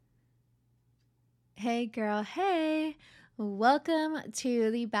Hey, girl. Hey. Welcome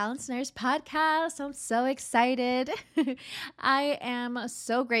to the Balanced Nurse podcast. I'm so excited. I am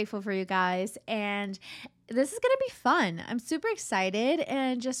so grateful for you guys, and this is going to be fun. I'm super excited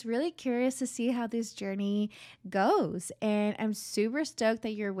and just really curious to see how this journey goes. And I'm super stoked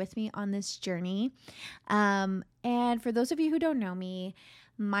that you're with me on this journey. And for those of you who don't know me,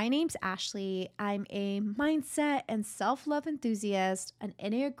 my name's Ashley. I'm a mindset and self-love enthusiast, an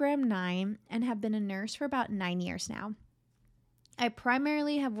Enneagram 9, and have been a nurse for about 9 years now. I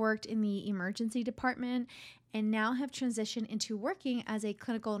primarily have worked in the emergency department and now have transitioned into working as a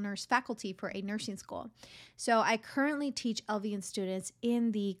clinical nurse faculty for a nursing school. So I currently teach LVN students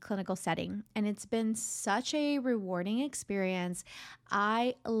in the clinical setting, and it's been such a rewarding experience.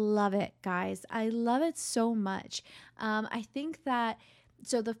 I love it, guys. I love it so much. I think that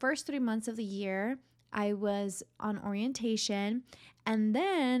so the first 3 months of the year, I was on orientation, and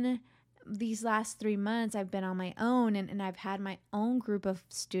then these last 3 months, I've been on my own and I've had my own group of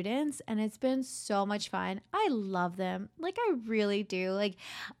students, and it's been so much fun. I love them. Like, I really do. Like,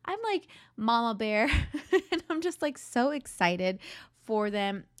 I'm like mama bear, and I'm just like so excited for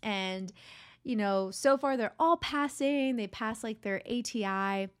them. And, so far they're all passing. They passed like their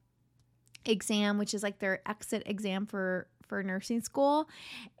ATI exam, which is like their exit exam for nursing school.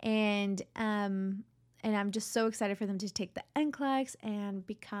 And I'm just so excited for them to take the NCLEX and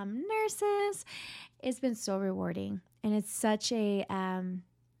become nurses. It's been so rewarding, and it's such a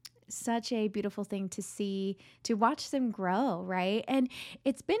beautiful thing to see, to watch them grow, right? And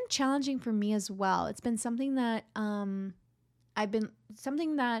it's been challenging for me as well. It's been something that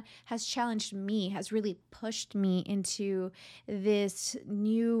something that has challenged me, has really pushed me into this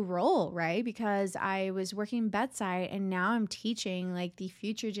new role, right? Because I was working bedside and now I'm teaching like the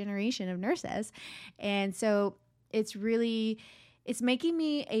future generation of nurses. And so it's making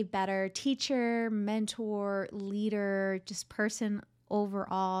me a better teacher, mentor, leader, just person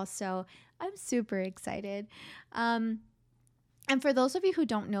overall. So I'm super excited. And for those of you who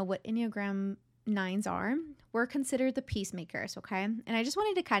don't know what Enneagram 9s are, we're considered the peacemakers, okay? And I just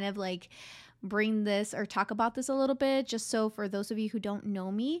wanted to kind of like bring this or talk about this a little bit, just so for those of you who don't know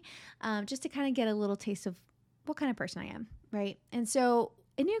me, just to kind of get a little taste of what kind of person I am, right? And so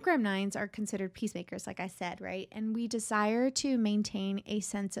Enneagram 9s are considered peacemakers, like I said, right? And we desire to maintain a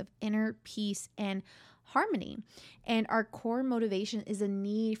sense of inner peace and harmony. And our core motivation is a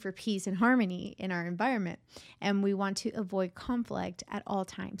need for peace and harmony in our environment. And we want to avoid conflict at all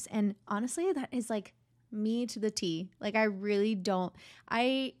times. And honestly, that is like me to the T. Like, I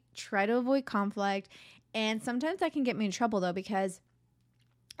try to avoid conflict. And sometimes that can get me in trouble though, because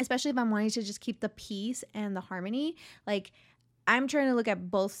especially if I'm wanting to just keep the peace and the harmony, like I'm trying to look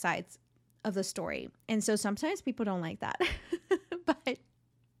at both sides of the story. And so sometimes people don't like that, but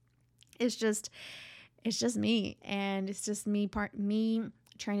it's just me, and it's just me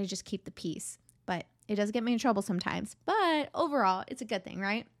trying to just keep the peace. But it does get me in trouble sometimes, but overall it's a good thing,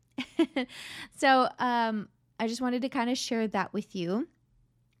 right? So I just wanted to kind of share that with you.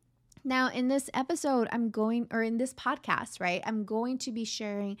 Now in this episode, in this podcast, right, I'm going to be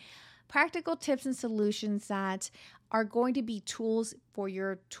sharing practical tips and solutions that are going to be tools for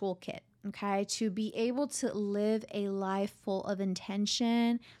your toolkit, okay, to be able to live a life full of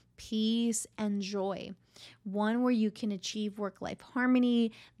intention, peace, and joy. One where you can achieve work-life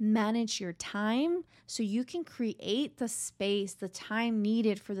harmony, manage your time so you can create the space, the time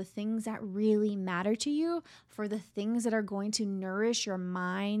needed for the things that really matter to you, for the things that are going to nourish your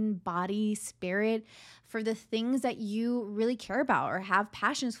mind, body, spirit, for the things that you really care about or have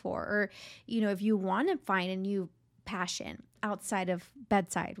passions for, or, if you want to find a new passion outside of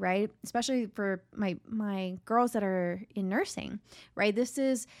bedside, right? Especially for my girls that are in nursing, right? This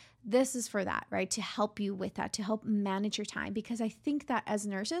is for that, right? To help you with that, to help manage your time. Because I think that as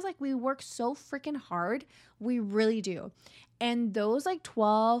nurses, like, we work so freaking hard. We really do. And those like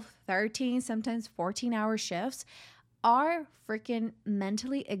 12, 13, sometimes 14-hour shifts are freaking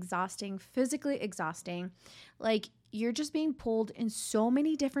mentally exhausting, physically exhausting. Like, you're just being pulled in so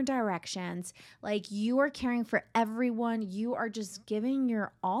many different directions. Like, you are caring for everyone. You are just giving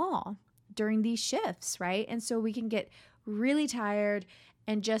your all during these shifts, right? And so we can get really tired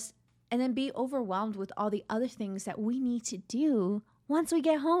and then be overwhelmed with all the other things that we need to do once we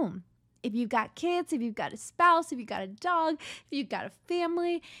get home. If you've got kids, if you've got a spouse, if you've got a dog, if you've got a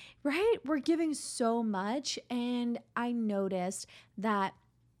family, right? We're giving so much. And I noticed that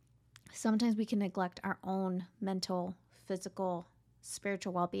sometimes we can neglect our own mental, physical,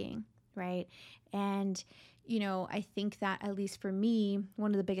 spiritual well-being, right? And, I think that at least for me,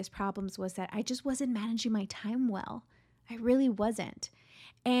 one of the biggest problems was that I just wasn't managing my time well. I really wasn't.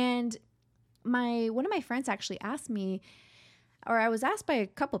 And one of my friends actually asked me, or I was asked by a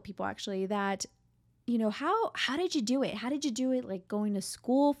couple of people actually, that, how did you do it? How did you do it? Like going to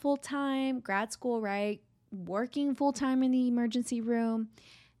school full time, grad school, right? Working full time in the emergency room,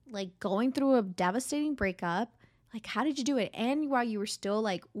 like going through a devastating breakup. Like, how did you do it? And while you were still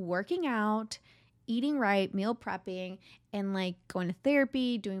like working out, eating right, meal prepping, and like going to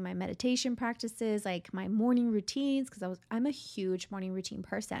therapy, doing my meditation practices, like my morning routines, because I'm a huge morning routine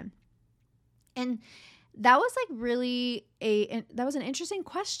person. And that was like really that was an interesting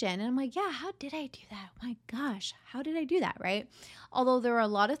question. And I'm like, yeah, how did I do that? Oh my gosh, how did I do that? Right. Although there are a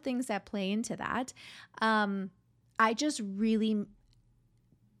lot of things that play into that. I just really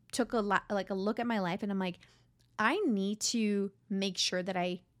took a look at my life, and I'm like, I need to make sure that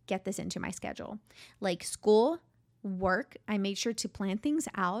I get this into my schedule. Like school, work, I made sure to plan things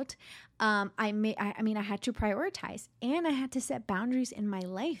out. I had to prioritize, and I had to set boundaries in my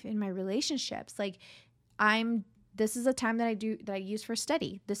life, in my relationships. Like this is a time that I use for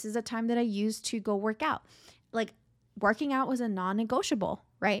study. This is a time that I use to go work out. Like working out was a non-negotiable,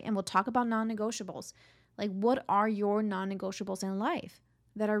 right? And we'll talk about non-negotiables. Like, what are your non-negotiables in life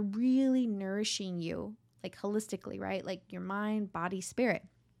that are really nourishing you, like holistically, right? Like your mind, body, spirit.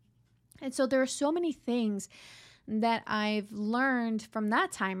 And so there are so many things that I've learned from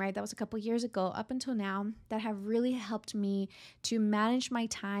that time, right? That was a couple years ago up until now, that have really helped me to manage my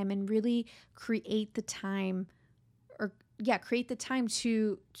time and really create the time for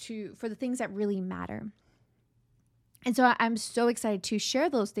the things that really matter. And so I'm so excited to share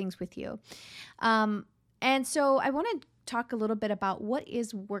those things with you. And so I want to talk a little bit about what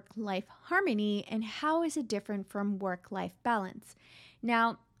is work-life harmony and how is it different from work-life balance.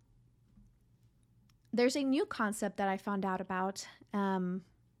 Now, there's a new concept that I found out about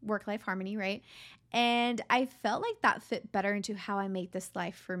work-life harmony, right? And I felt like that fit better into how I make this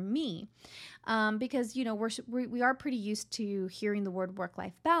life for me, because we are pretty used to hearing the word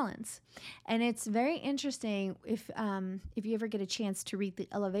work-life balance, and it's very interesting if you ever get a chance to read The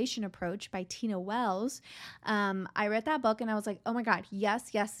Elevation Approach by Tina Wells. I read that book and I was like, oh my God,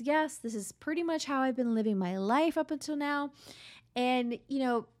 yes, yes, yes, this is pretty much how I've been living my life up until now. And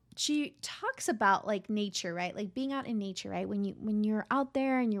she talks about like nature, right? Like being out in nature, right? When you're out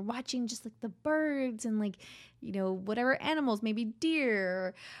there and you're watching just like the birds and like, whatever animals, maybe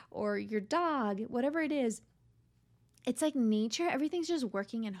deer or your dog, whatever it is, it's like nature, everything's just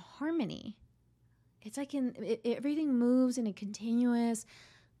working in harmony. It's like everything moves in a continuous,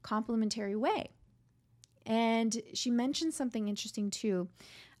 complementary way. And she mentioned something interesting too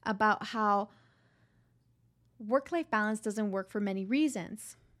about how work-life balance doesn't work for many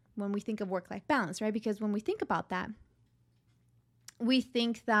reasons when we think of work-life balance, right? Because when we think about that, we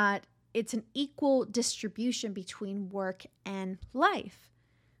think that it's an equal distribution between work and life.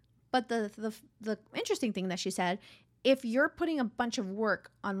 But the interesting thing that she said, if you're putting a bunch of work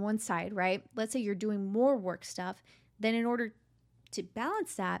on one side, right? Let's say you're doing more work stuff, then in order to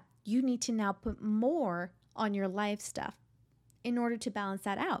balance that, you need to now put more on your life stuff in order to balance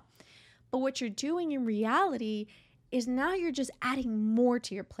that out. But what you're doing in reality is now you're just adding more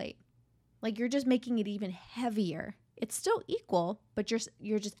to your plate. Like you're just making it even heavier. It's still equal, but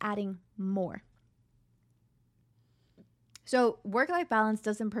you're just adding more. So work-life balance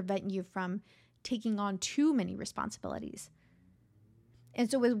doesn't prevent you from taking on too many responsibilities.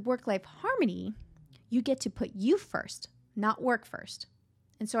 And so with work-life harmony, you get to put you first, not work first.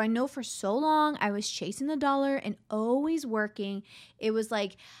 And so I know for so long I was chasing the dollar and always working. It was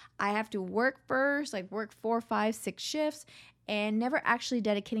like I have to work first, like work 4, 5, 6 shifts, and never actually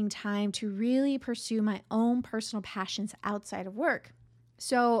dedicating time to really pursue my own personal passions outside of work.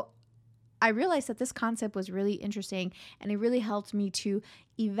 So I realized that this concept was really interesting, and it really helped me to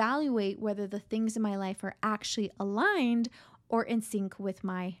evaluate whether the things in my life are actually aligned or in sync with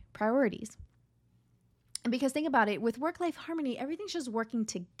my priorities. And because think about it, with work-life harmony, everything's just working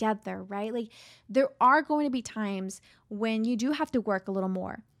together, right? Like there are going to be times when you do have to work a little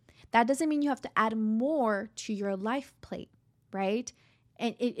more. That doesn't mean you have to add more to your life plate, right?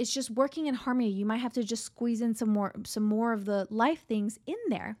 And it's just working in harmony. You might have to just squeeze in some more of the life things in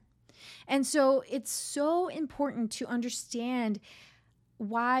there. And so it's so important to understand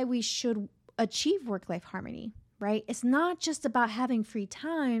why we should achieve work-life harmony, right? It's not just about having free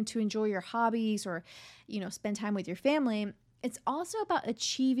time to enjoy your hobbies or, spend time with your family. It's also about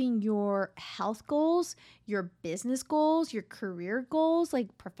achieving your health goals, your business goals, your career goals,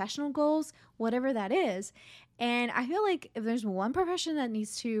 like professional goals, whatever that is. And I feel like if there's one profession that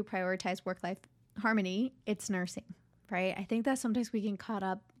needs to prioritize work-life harmony, it's nursing, right? I think that sometimes we can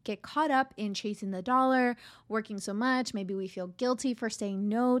get caught up in chasing the dollar, working so much. Maybe we feel guilty for saying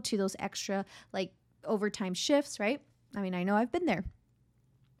no to those extra like overtime shifts, right? I mean, I know I've been there.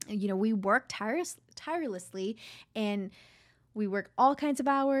 You know, we work tirelessly, and we work all kinds of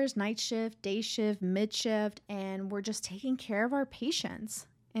hours, night shift, day shift, mid shift, and we're just taking care of our patients.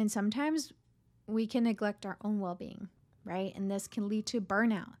 And sometimes we can neglect our own well-being, right? And this can lead to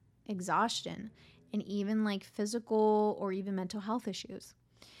burnout, exhaustion, and even like physical or even mental health issues.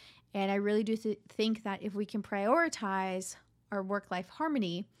 And I really do think that if we can prioritize our work-life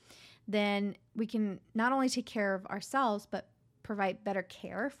harmony, then we can not only take care of ourselves, but provide better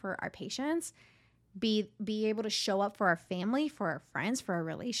care for our patients, be able to show up for our family, for our friends, for our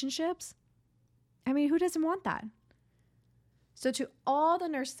relationships. I mean, who doesn't want that? So to all the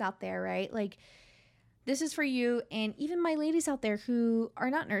nurses out there, right? Like, this is for you, and even my ladies out there who are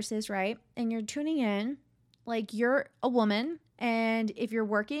not nurses, right? And you're tuning in, like, you're a woman, and if you're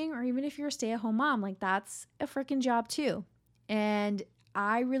working or even if you're a stay-at-home mom, like, that's a freaking job too. And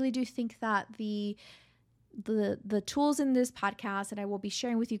I really do think that the tools in this podcast that I will be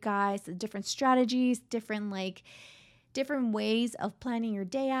sharing with you guys, the different strategies, different ways of planning your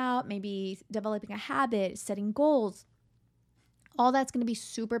day out, maybe developing a habit, setting goals, all that's going to be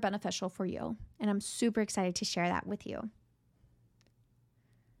super beneficial for you. And I'm super excited to share that with you.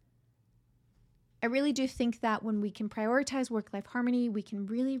 I really do think that when we can prioritize work-life harmony, we can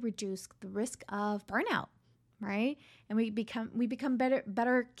really reduce the risk of burnout, right? And we become better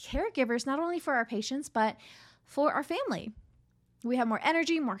caregivers, not only for our patients, but for our family. We have more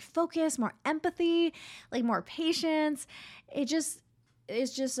energy, more focus, more empathy, like more patience. It's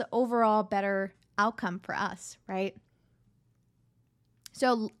just an overall better outcome for us, right?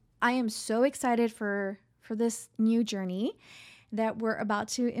 So I am so excited for this new journey that we're about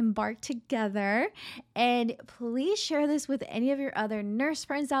to embark together. And please share this with any of your other nurse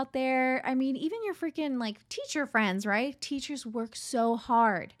friends out there. I mean, even your freaking like teacher friends, right? Teachers work so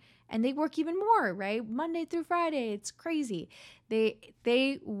hard, and they work even more, right? Monday through Friday, it's crazy.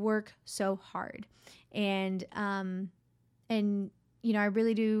 They work so hard. And you know, I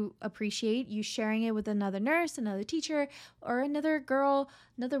really do appreciate you sharing it with another nurse, another teacher, or another girl,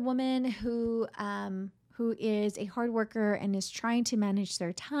 another woman who is a hard worker and is trying to manage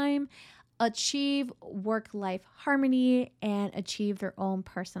their time, achieve work-life harmony, and achieve their own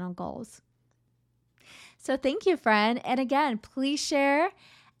personal goals. So thank you, friend. And again, please share.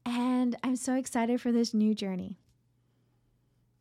 And I'm so excited for this new journey.